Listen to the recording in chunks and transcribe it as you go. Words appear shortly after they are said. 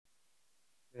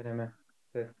Deneme.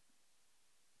 Test.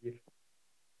 Bir.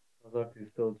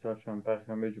 Pazartesi, salı, çarşamba,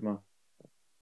 perşembe, cuma.